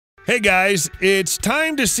Hey guys, it's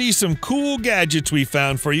time to see some cool gadgets we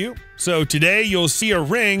found for you. So today you'll see a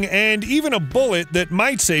ring and even a bullet that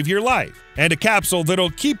might save your life, and a capsule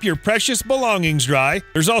that'll keep your precious belongings dry.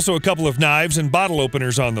 There's also a couple of knives and bottle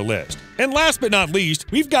openers on the list. And last but not least,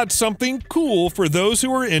 we've got something cool for those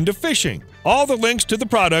who are into fishing. All the links to the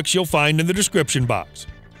products you'll find in the description box.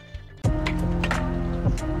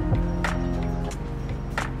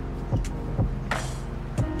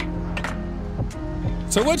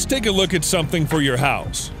 So let's take a look at something for your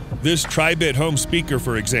house. This tri-bit home speaker,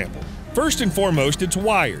 for example. First and foremost, it's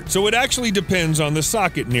wired, so it actually depends on the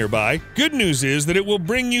socket nearby. Good news is that it will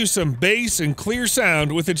bring you some bass and clear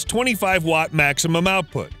sound with its 25-watt maximum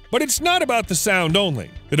output. But it's not about the sound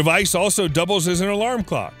only. The device also doubles as an alarm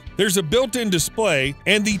clock. There's a built-in display,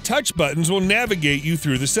 and the touch buttons will navigate you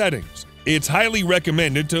through the settings. It's highly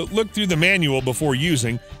recommended to look through the manual before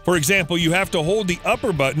using. For example, you have to hold the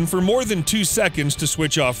upper button for more than 2 seconds to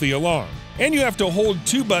switch off the alarm. And you have to hold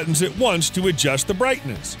 2 buttons at once to adjust the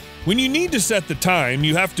brightness. When you need to set the time,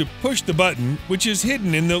 you have to push the button, which is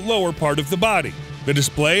hidden in the lower part of the body. The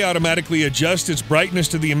display automatically adjusts its brightness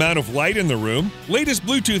to the amount of light in the room. Latest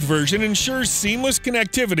Bluetooth version ensures seamless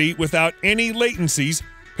connectivity without any latencies.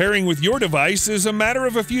 Pairing with your device is a matter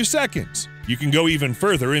of a few seconds. You can go even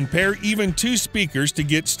further and pair even 2 speakers to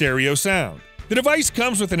get stereo sound. The device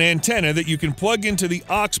comes with an antenna that you can plug into the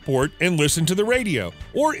aux port and listen to the radio,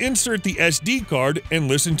 or insert the SD card and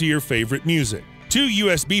listen to your favorite music. 2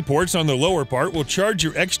 USB ports on the lower part will charge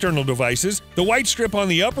your external devices. The white strip on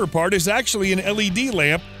the upper part is actually an LED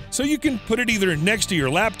lamp, so you can put it either next to your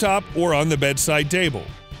laptop or on the bedside table.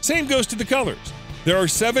 Same goes to the colors. There are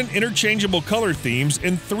 7 interchangeable color themes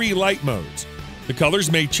and 3 light modes. The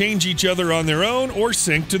colors may change each other on their own or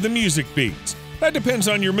sync to the music beats. That depends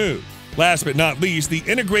on your mood. Last but not least, the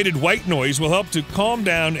integrated white noise will help to calm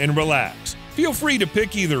down and relax. Feel free to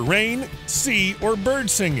pick either rain, sea, or bird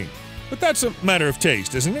singing. But that's a matter of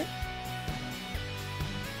taste, isn't it?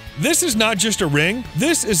 This is not just a ring,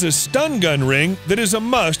 this is a stun gun ring that is a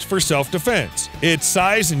must for self-defense. Its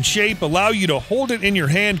size and shape allow you to hold it in your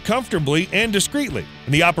hand comfortably and discreetly.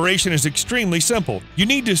 And the operation is extremely simple. You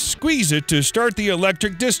need to squeeze it to start the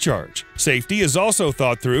electric discharge. Safety is also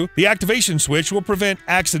thought through. The activation switch will prevent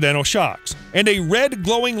accidental shocks. And a red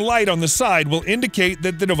glowing light on the side will indicate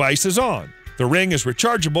that the device is on. The ring is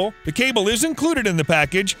rechargeable, the cable is included in the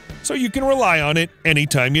package, so you can rely on it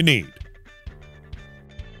anytime you need.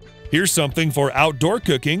 Here's something for outdoor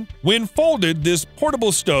cooking. When folded, this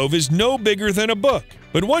portable stove is no bigger than a book.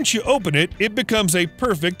 But once you open it, it becomes a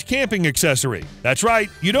perfect camping accessory. That's right,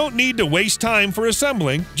 you don't need to waste time for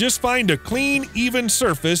assembling. Just find a clean, even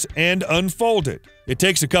surface and unfold it. It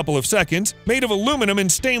takes a couple of seconds. Made of aluminum and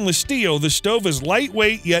stainless steel, the stove is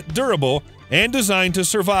lightweight yet durable and designed to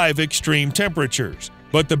survive extreme temperatures.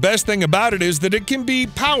 But the best thing about it is that it can be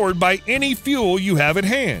powered by any fuel you have at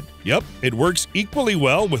hand. Yep, it works equally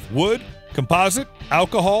well with wood, composite,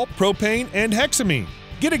 alcohol, propane, and hexamine.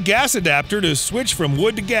 Get a gas adapter to switch from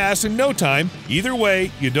wood to gas in no time. Either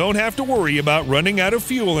way, you don't have to worry about running out of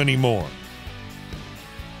fuel anymore.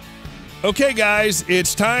 Okay guys,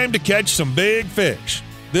 it's time to catch some big fish.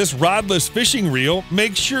 This rodless fishing reel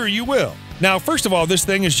makes sure you will. Now, first of all, this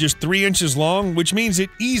thing is just 3 inches long, which means it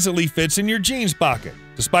easily fits in your jeans pocket.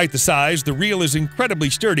 Despite the size, the reel is incredibly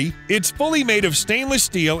sturdy. It's fully made of stainless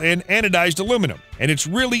steel and anodized aluminum, and it's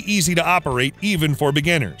really easy to operate even for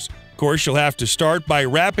beginners. Of course, you'll have to start by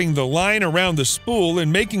wrapping the line around the spool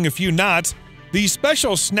and making a few knots. The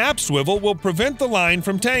special snap swivel will prevent the line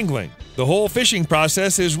from tangling. The whole fishing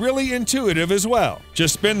process is really intuitive as well.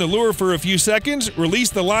 Just spin the lure for a few seconds, release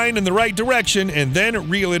the line in the right direction, and then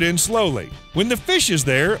reel it in slowly. When the fish is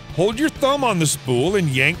there, hold your thumb on the spool and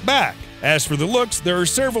yank back. As for the looks, there are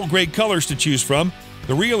several great colors to choose from.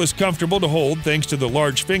 The reel is comfortable to hold thanks to the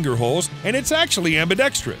large finger holes, and it's actually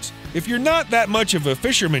ambidextrous. If you're not that much of a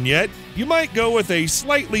fisherman yet, you might go with a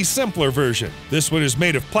slightly simpler version. This one is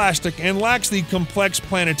made of plastic and lacks the complex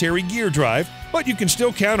planetary gear drive, but you can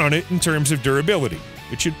still count on it in terms of durability.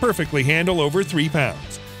 It should perfectly handle over 3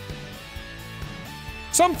 pounds.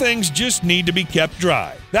 Some things just need to be kept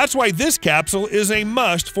dry. That's why this capsule is a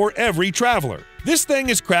must for every traveler. This thing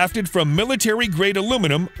is crafted from military-grade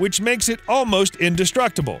aluminum, which makes it almost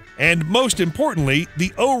indestructible. And most importantly,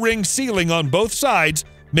 the O-ring sealing on both sides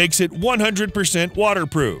makes it 100%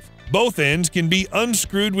 waterproof. Both ends can be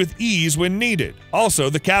unscrewed with ease when needed. Also,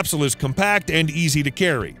 the capsule is compact and easy to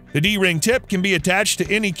carry. The D-ring tip can be attached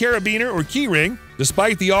to any carabiner or keyring.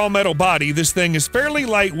 Despite the all-metal body, this thing is fairly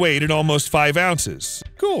lightweight at almost 5 ounces.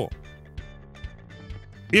 Cool.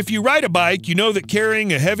 If you ride a bike, you know that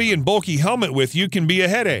carrying a heavy and bulky helmet with you can be a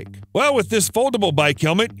headache. Well, with this foldable bike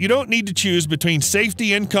helmet, you don't need to choose between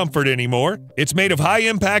safety and comfort anymore. It's made of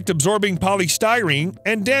high-impact absorbing polystyrene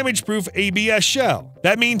and damage-proof ABS shell.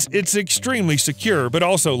 That means it's extremely secure but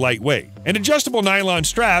also lightweight. And adjustable nylon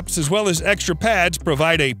straps as well as extra pads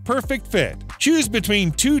provide a perfect fit. Choose between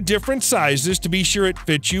 2 different sizes to be sure it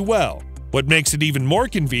fits you well. What makes it even more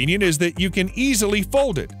convenient is that you can easily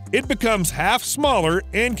fold it. It becomes half smaller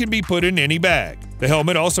and can be put in any bag. The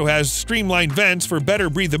helmet also has streamlined vents for better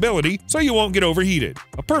breathability, so you won't get overheated.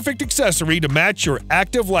 A perfect accessory to match your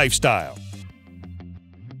active lifestyle.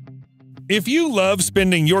 If you love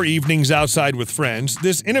spending your evenings outside with friends,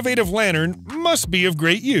 this innovative lantern must be of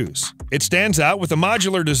great use. It stands out with a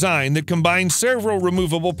modular design that combines several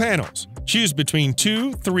removable panels. Choose between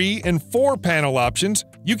 2, 3, and 4 panel options.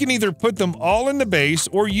 You can either put them all in the base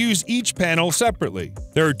or use each panel separately.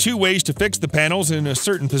 There are 2 ways to fix the panels in a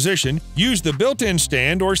certain position: use the built-in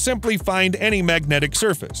stand or simply find any magnetic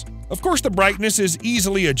surface. Of course, the brightness is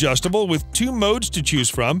easily adjustable with 2 modes to choose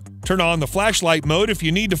from. Turn on the flashlight mode if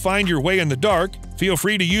you need to find your way in the dark. Feel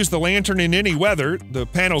free to use the lantern in any weather. The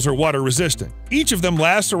panels are water resistant. Each of them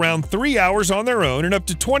lasts around 3 hours on their own and up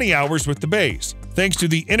to 20 hours with the base. Thanks to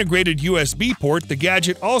the integrated USB port, the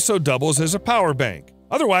Gadget also doubles as a power bank.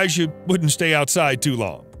 Otherwise, you wouldn't stay outside too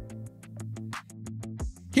long.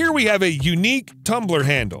 Here we have a unique tumbler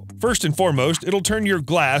handle. First and foremost, it'll turn your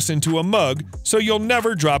glass into a mug, so you'll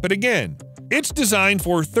never drop it again. It's designed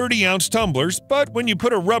for 30-ounce tumblers, but when you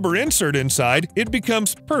put a rubber insert inside, it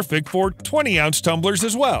becomes perfect for 20-ounce tumblers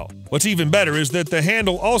as well. What's even better is that the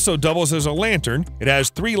handle also doubles as a lantern. It has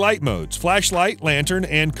 3 light modes: flashlight, lantern,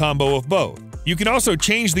 and combo of both. You can also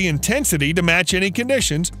change the intensity to match any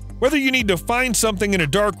conditions, whether you need to find something in a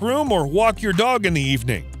dark room or walk your dog in the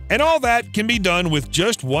evening. And all that can be done with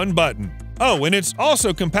just 1 button. Oh, and it's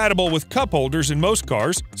also compatible with cup holders in most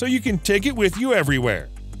cars, so you can take it with you everywhere.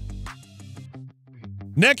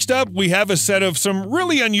 Next up, we have a set of some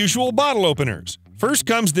really unusual bottle openers. First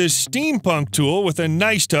comes this steampunk tool with a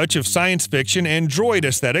nice touch of science fiction and droid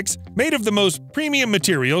aesthetics. Made of the most premium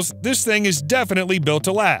materials, this thing is definitely built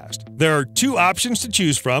to last. There are 2 options to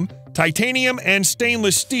choose from: titanium and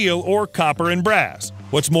stainless steel or copper and brass.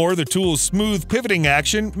 What's more, the tool's smooth pivoting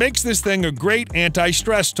action makes this thing a great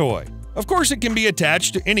anti-stress toy. Of course, it can be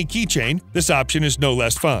attached to any keychain. This option is no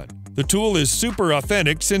less fun. The tool is super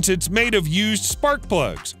authentic since it's made of used spark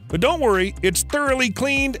plugs. But don't worry, it's thoroughly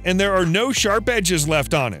cleaned and there are no sharp edges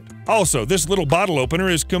left on it. Also, this little bottle opener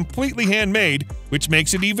is completely handmade, which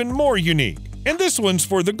makes it even more unique. And this one's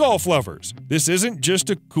for the golf lovers. This isn't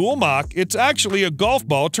just a cool mock, it's actually a golf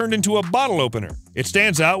ball turned into a bottle opener. It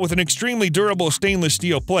stands out with an extremely durable stainless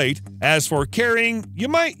steel plate. As for carrying, you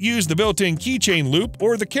might use the built-in keychain loop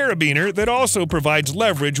or the carabiner that also provides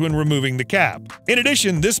leverage when removing the cap. In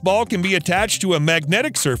addition, this ball can be attached to a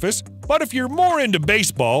magnetic surface, but if you're more into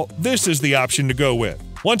baseball, this is the option to go with.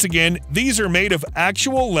 Once again, these are made of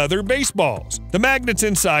actual leather baseballs. The magnets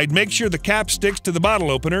inside make sure the cap sticks to the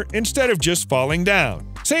bottle opener instead of just falling down.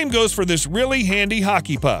 Same goes for this really handy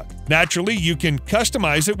hockey puck. Naturally, you can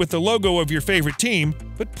customize it with the logo of your favorite team,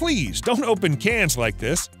 but please don't open cans like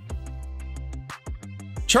this.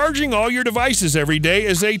 Charging all your devices every day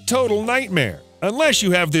is a total nightmare, unless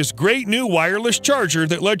you have this great new wireless charger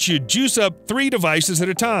that lets you juice up 3 devices at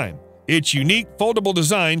a time. Its unique foldable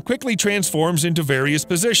design quickly transforms into various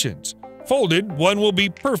positions. Folded, one will be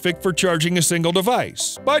perfect for charging a single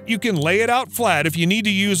device, but you can lay it out flat if you need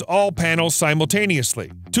to use all panels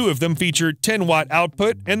simultaneously. 2 of them feature 10-watt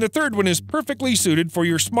output, and the third one is perfectly suited for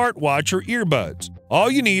your smartwatch or earbuds.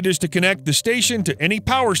 All you need is to connect the station to any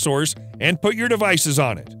power source and put your devices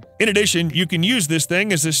on it. In addition, you can use this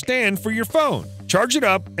thing as a stand for your phone. Charge it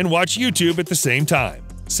up and watch YouTube at the same time.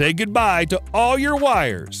 Say goodbye to all your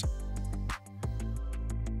wires.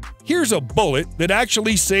 Here's a bullet that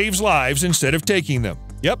actually saves lives instead of taking them.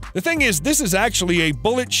 Yep, the thing is, this is actually a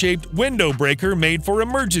bullet-shaped window breaker made for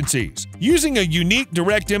emergencies. Using a unique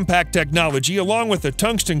direct impact technology along with a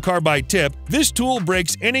tungsten carbide tip, this tool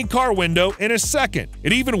breaks any car window in a second.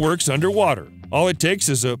 It even works underwater. All it takes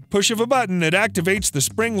is a push of a button that activates the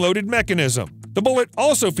spring-loaded mechanism. The bullet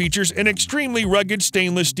also features an extremely rugged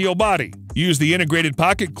stainless steel body. Use the integrated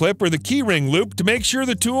pocket clip or the keyring loop to make sure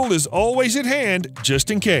the tool is always at hand,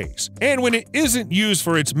 just in case. And when it isn't used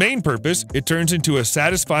for its main purpose, it turns into a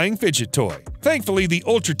satisfying fidget toy. Thankfully, the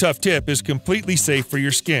ultra-tough tip is completely safe for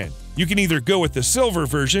your skin. You can either go with the silver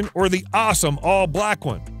version or the awesome all-black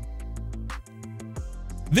one.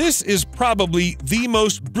 This is probably the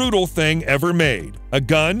most brutal thing ever made. A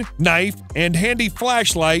gun, knife, and handy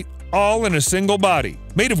flashlight all in a single body.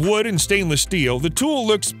 Made of wood and stainless steel, the tool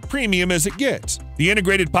looks premium as it gets. The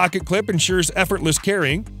integrated pocket clip ensures effortless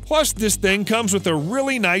carrying, plus this thing comes with a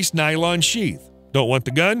really nice nylon sheath. Don't want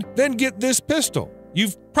the gun? Then get this pistol.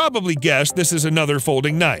 You've probably guessed this is another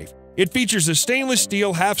folding knife. It features a stainless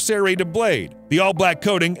steel half-serrated blade. The all-black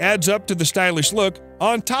coating adds up to the stylish look.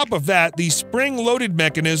 On top of that, the spring-loaded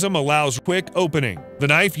mechanism allows quick opening. The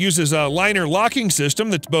knife uses a liner locking system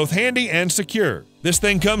that's both handy and secure. This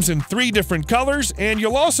thing comes in 3 different colors, and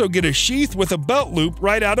you'll also get a sheath with a belt loop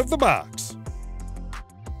right out of the box.